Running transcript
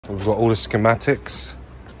We've got all the schematics.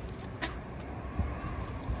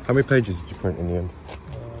 How many pages did you print in the end?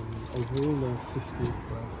 Overall 50 out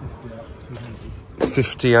of 200.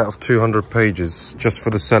 50 out of 200 pages, just for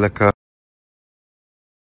the Celica.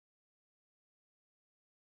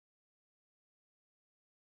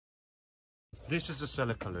 This is the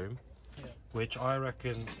Celica loom, which I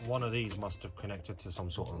reckon one of these must have connected to some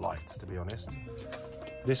sort of lights, to be honest.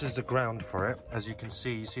 This is the ground for it. As you can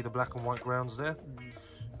see, you see the black and white grounds there?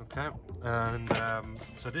 Okay, and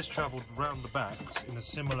so this travelled round the backs in a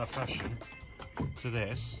similar fashion to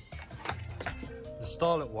this. The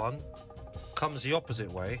starlet one comes the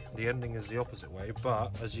opposite way, the ending is the opposite way,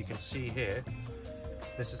 but as you can see here,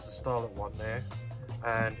 this is the starlet one there,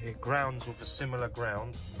 and it grounds with a similar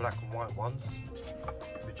ground, black and white ones,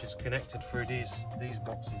 which is connected through these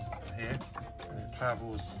boxes here, and it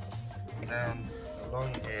travels down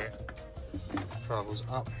along here, travels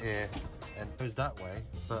up here, and goes that way,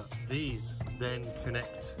 but these then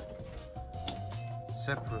connect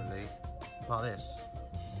separately like this.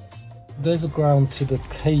 There's a ground to the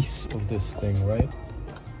case of this thing, right?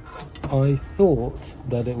 I thought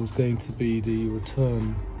that it was going to be the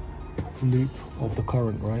return loop of the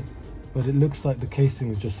current, right? But it looks like the casing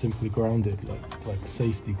is just simply grounded, like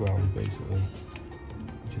safety ground basically,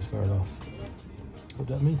 which is fair enough. But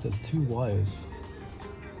that means there's two wires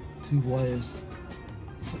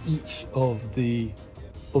for each of the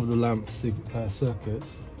lamp circuits,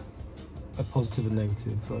 a positive and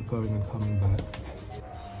negative, like going and coming back.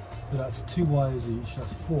 So that's 2 wires each,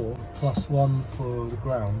 that's 4, plus 1 for the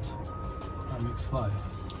ground, that makes 5.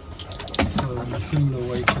 So in a similar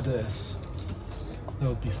way to this, that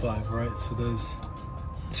would be 5, right? So there's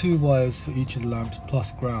 2 wires for each of the lamps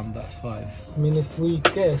plus ground, that's 5. I mean, if we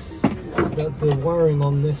guess that the wiring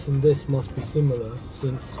on this and this must be similar,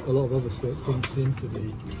 since a lot of other things seem to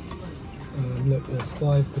be. Look, there's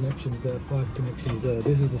 5 connections there, 5 connections there.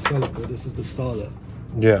 This is the Celica, this is the starlet.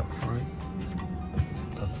 Yeah. Right?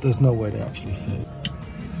 There's no way they actually fit.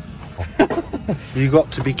 You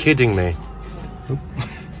got to be kidding me.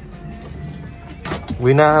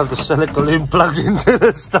 We now have the Celica loom plugged into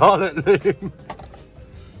the starlet loom.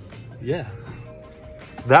 Yeah.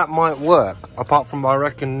 That might work, apart from I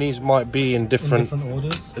reckon these might be in different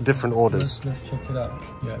orders. Different orders. Let's check it out.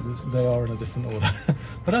 Yeah, they are in a different order.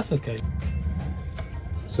 But that's okay.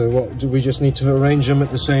 So what, do we just need to arrange them at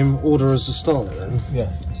the same order as the starlet then?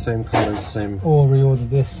 Yes. Same colours, same... Or reorder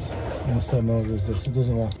this in the same order as this, it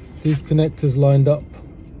doesn't matter. These connectors lined up,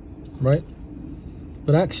 right?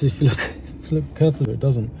 But actually, if you look carefully, it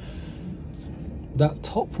doesn't. That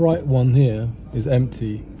top right one here is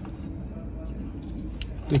empty.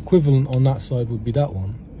 The equivalent on that side would be that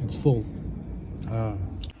one. It's full. Oh.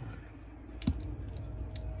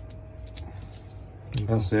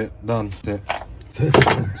 That's it, done. That's it.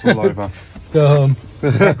 It's all over. Go home.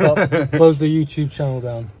 Back up. Close the YouTube channel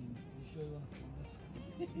down.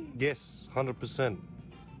 Yes, 100%.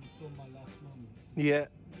 Yeah,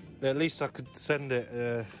 at least I could send it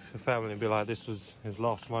to family and be like, this was his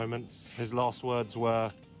last moments. His last words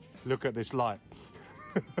were, look at this light.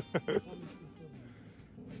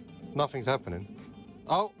 Nothing's happening.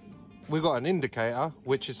 Oh, we got an indicator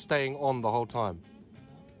which is staying on the whole time.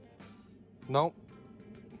 No.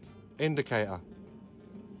 Indicator.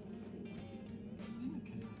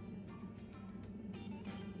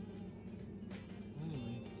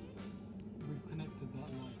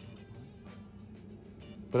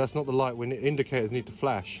 But that's not the light. When indicators need to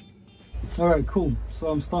flash. All right, cool. So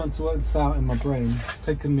I'm starting to work this out in my brain. It's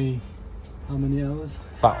taken me how many hours?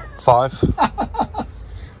 About 5.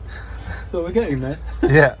 So we're getting there.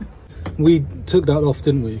 Yeah. We took that off,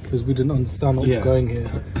 didn't we? Because we didn't understand what was going here.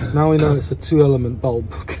 Now we know it's a 2-element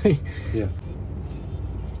bulb. Okay. Yeah.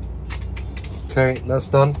 Okay, that's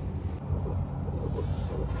done.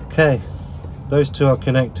 Okay, those two are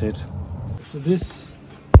connected. So this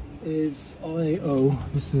is IO,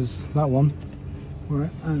 this is that one,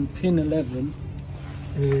 right? And pin 11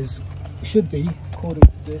 should be, according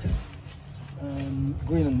to this,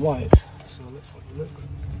 green and white. So let's have a look.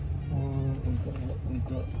 We've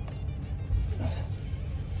got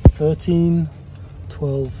 13,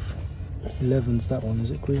 12, 11's that one.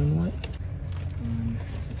 Is it green and white?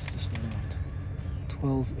 It's this way around.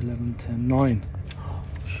 12, 11, 10, 9. Oh,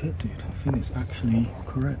 shit, dude, I think it's actually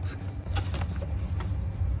correct.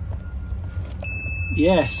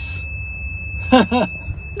 Yes.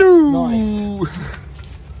 Nice.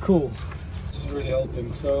 Cool. This is really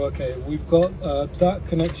helping. So okay, we've got that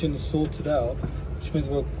connection is sorted out, which means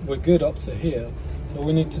we're good up to here. So what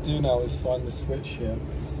we need to do now is find the switch here,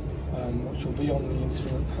 which will be on the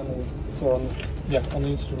instrument panel, or on the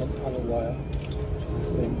instrument panel wire, which is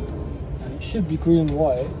this thing, and it should be green and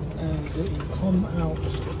white, and it will come out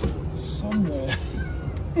somewhere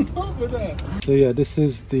over there. So yeah, this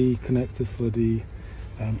is the connector for the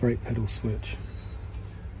brake pedal switch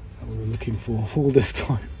that we were looking for all this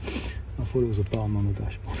time. I thought it was a button on the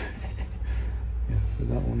dashboard. Yeah, so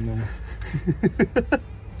that one there.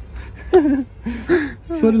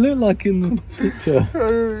 That's what it looked like in the picture.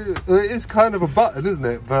 It is kind of a button, isn't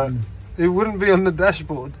it? But it wouldn't be on the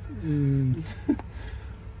dashboard. Not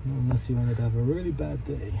unless you wanted to have a really bad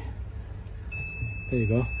day. There you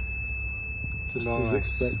go. Just as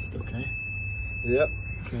expected, okay? Yep.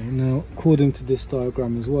 Okay, now according to this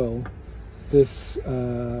diagram as well, this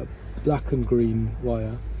black and green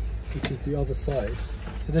wire, which is the other side.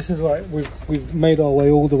 So this is like we've made our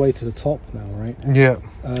way all the way to the top now, right? Yeah.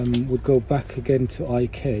 Would go back again to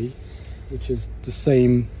IK, which is the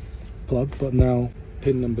same plug, but now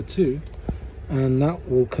pin number 2, and that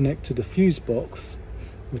will connect to the fuse box,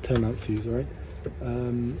 the 10 amp fuse, right?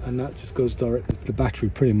 And that just goes directly to the battery,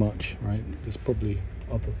 pretty much, right? There's probably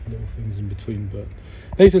other little things in between, but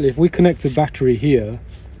basically, if we connect a battery here,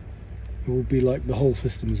 it will be like the whole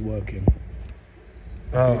system is working.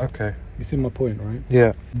 Oh, okay. You see my point, right?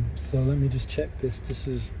 Yeah. So let me just check this. This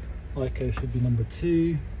is IK, should be number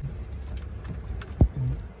 2.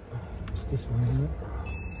 It's this one, isn't it?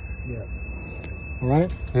 Yeah. All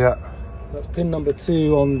right. Yeah. That's pin number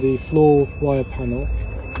 2 on the floor wire panel.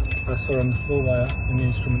 Sorry, on the floor wire in the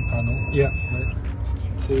instrument panel. Yeah. Right.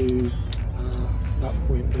 To that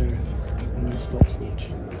point there on your stop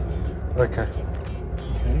switch. Okay.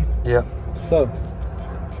 Okay. Yeah. So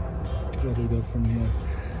where do we go from here?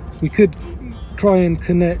 We could try and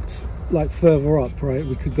connect like further up, right?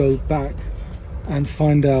 We could go back and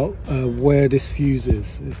find out where this fuse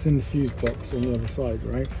is. It's in the fuse box on the other side,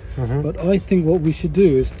 right? But I think what we should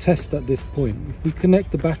do is test at this point. If we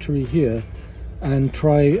connect the battery here and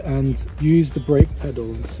try and use the brake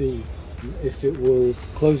pedal and see if it will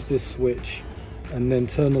close this switch and then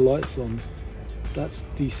turn the lights on, that's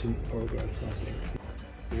decent progress, I think.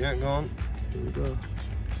 Yeah, go on. Here we go.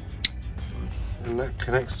 And that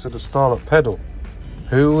connects to the starlet pedal.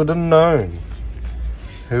 Who would have known?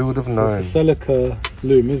 Who would have known? It's a Celica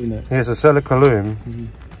loom, isn't it? Yeah, it's a Celica loom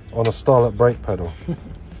on a starlet brake pedal.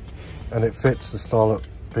 And it fits the starlet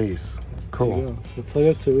piece. Cool. Yeah, so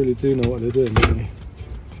Toyota really do know what they're doing, don't they?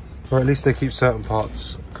 Or at least they keep certain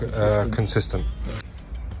parts consistent.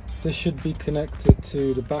 This should be connected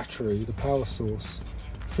to the battery, the power source,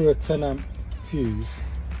 through a 10 amp fuse.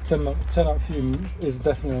 10 amp fuse is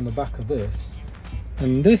definitely on the back of this.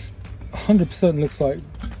 And this 100% looks like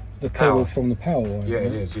the cable from the power line. Yeah, right?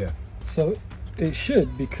 it is, yeah. So it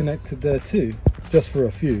should be connected there too, just for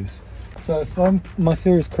a fuse. So if my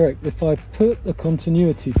theory is correct, if I put a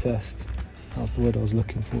continuity test, that's the word I was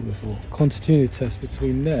looking for before, continuity test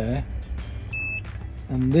between there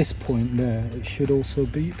and this point there, it should also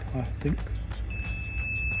beep, I think.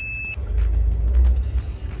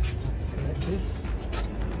 Connect this.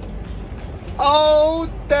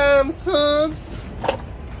 Oh, damn, son!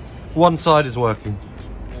 One side is working.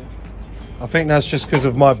 Okay. I think that's just because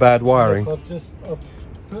of my bad wiring. Look, I've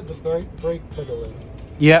put the brake pedal in.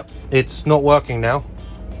 Yep, it's not working now.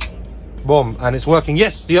 Boom, and it's working.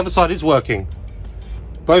 Yes, the other side is working.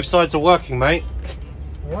 Both sides are working, mate.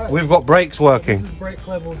 All right. We've got brakes working. This is brake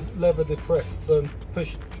lever depressed, so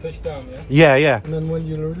push down, yeah? Yeah, yeah. And then when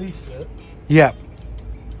you release it... Yeah.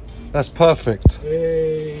 That's perfect.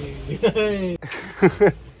 Hey! Hey!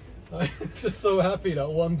 I'm just so happy that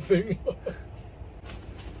one thing works.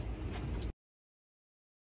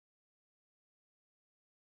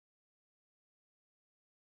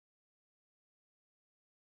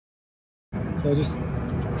 So I'll just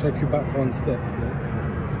take you back one step,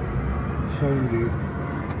 yeah? Showing you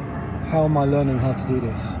how am I learning how to do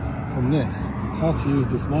this from this, how to use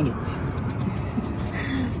this manual.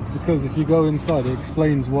 Because if you go inside, it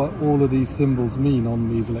explains what all of these symbols mean on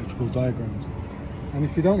these electrical diagrams. And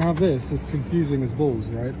if you don't have this, it's confusing as balls,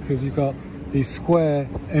 right? Because you've got these square,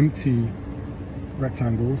 empty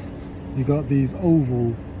rectangles, you've got these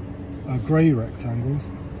oval, grey rectangles,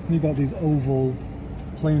 and you've got these oval,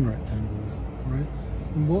 plain rectangles, right?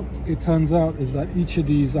 And what it turns out is that each of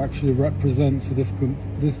these actually represents a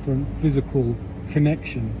different physical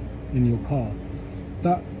connection in your car.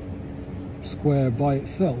 That square by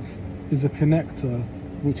itself is a connector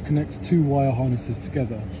which connects 2 wire harnesses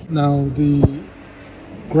together. Now the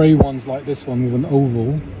grey ones like this one with an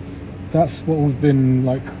oval, that's what we've been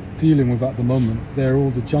like dealing with at the moment. They're all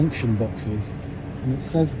the junction boxes, and it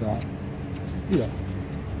says that here,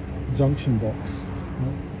 junction box.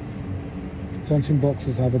 Right? Junction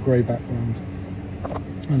boxes have a grey background,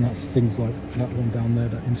 And that's things like that one down there,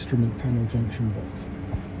 that instrument panel junction box.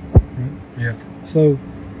 Right? Yeah. So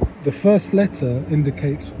the first letter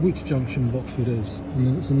indicates which junction box it is, and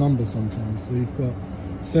then it's a number sometimes. So you've got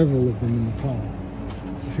several of them in the car.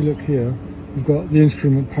 If you look here, you've got the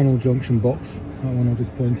instrument panel junction box, that one I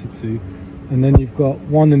just pointed to, and then you've got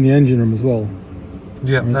one in the engine room as well.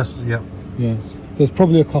 Yeah, right? that's, yeah. Yeah. There's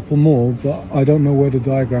probably a couple more, but I don't know where the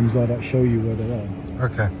diagrams are that show you where they are.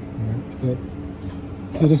 Okay. Right?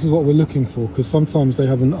 But, so this is what we're looking for, because sometimes they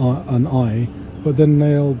have an I, but then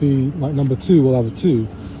they'll be, like number 2 will have a 2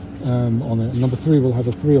 on it, and number 3 will have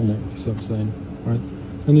a 3 on it, you see what I'm saying,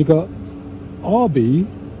 right? And you've got RB,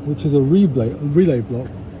 which is a relay block.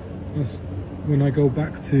 That's when I go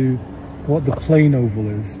back to what the plane oval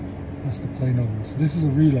is. That's the plane oval. So this is a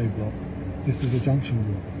relay block. This is a junction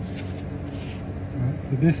block. Right,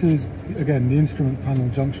 so this is, again, the instrument panel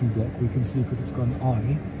junction block. We can see because it's got an I.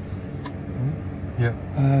 Right? Yeah.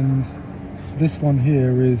 And this one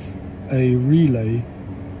here is a relay,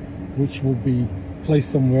 which will be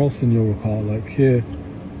placed somewhere else in your car. Like here,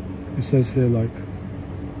 it says here like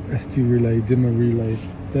ST relay, dimmer relay.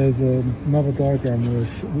 There's another diagram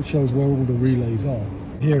which shows where all the relays are.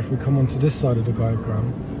 Here, if we come onto this side of the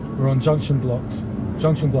diagram, we're on junction blocks.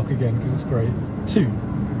 Junction block again, because it's grey. 2.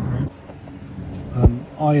 Right?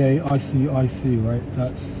 IA, IC, IC, right?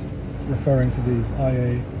 That's referring to these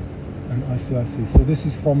IA and IC, IC. So this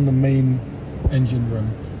is from the main engine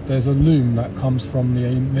room. There's a loom that comes from the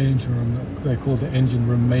main engine room that they call the engine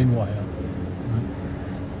room main wire, right?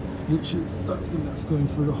 Which is that thing that's going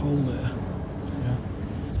through the hole there. Yeah.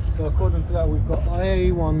 So according to that, we've got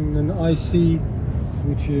IA1 and IC,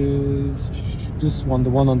 which is this one, the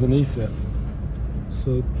one underneath it.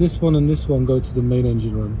 So this one and this one go to the main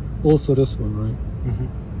engine room. Also this one, right?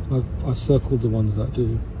 Mm-hmm. I've circled the ones that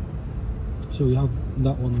do. So we have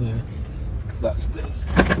that one there. That's this.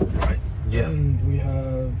 Right. Yeah. And we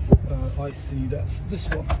have IC, that's this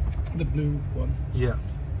one, the blue one. Yeah.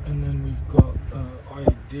 And then we've got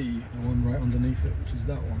ID, the one right underneath it, which is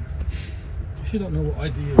that one. I actually don't know what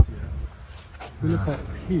ID is yet. If we look up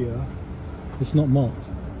here, it's not marked.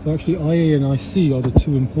 So actually IA and IC are the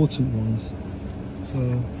 2 important ones.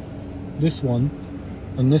 So this one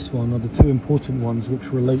and this one are the 2 important ones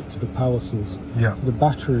which relate to the power source. Yeah. So the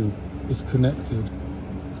battery is connected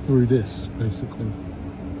through this, basically,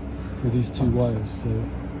 through these 2 wires. So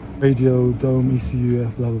radio, dome, ECU,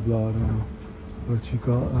 blah blah blah, I don't know. But you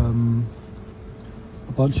got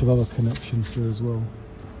a bunch of other connections here as well.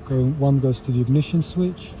 One goes to the ignition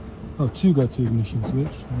switch. Oh, 2 go to the ignition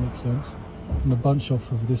switch, that makes sense. And a bunch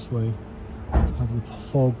off of this way have the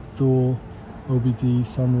fog, door, OBD,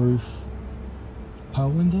 sunroof, power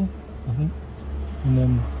window, I think. And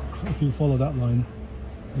then if you follow that line,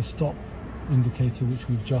 the stop indicator, which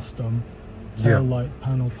we've just done, tail light,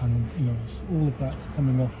 panel, you know, all of that's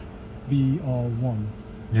coming off BR1.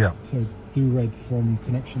 Yeah. So blue red from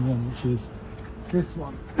connection 1, which is this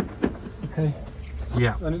one. Okay.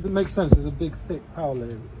 Yeah. And it makes sense. There's a big thick power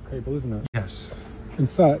layer cable, isn't it? Yes. In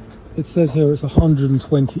fact, it says here it's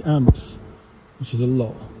 120 amps, which is a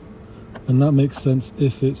lot. And that makes sense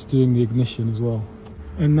if it's doing the ignition as well.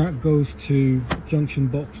 And that goes to junction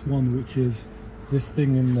box 1, which is this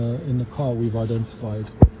thing in the car we've identified,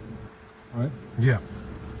 right? Yeah.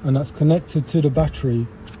 And that's connected to the battery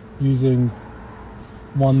using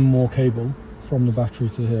one more cable from the battery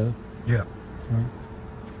to here. Yeah. Right.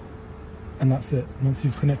 And that's it. Once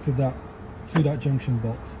you've connected that to that junction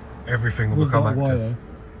box, everything will become active. Wire,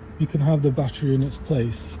 you can have the battery in its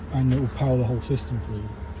place and it will power the whole system for you.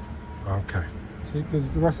 Okay. See, because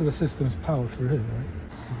the rest of the system is powered through here, right?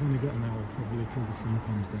 We've only got an hour probably till the sun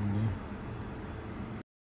comes down there.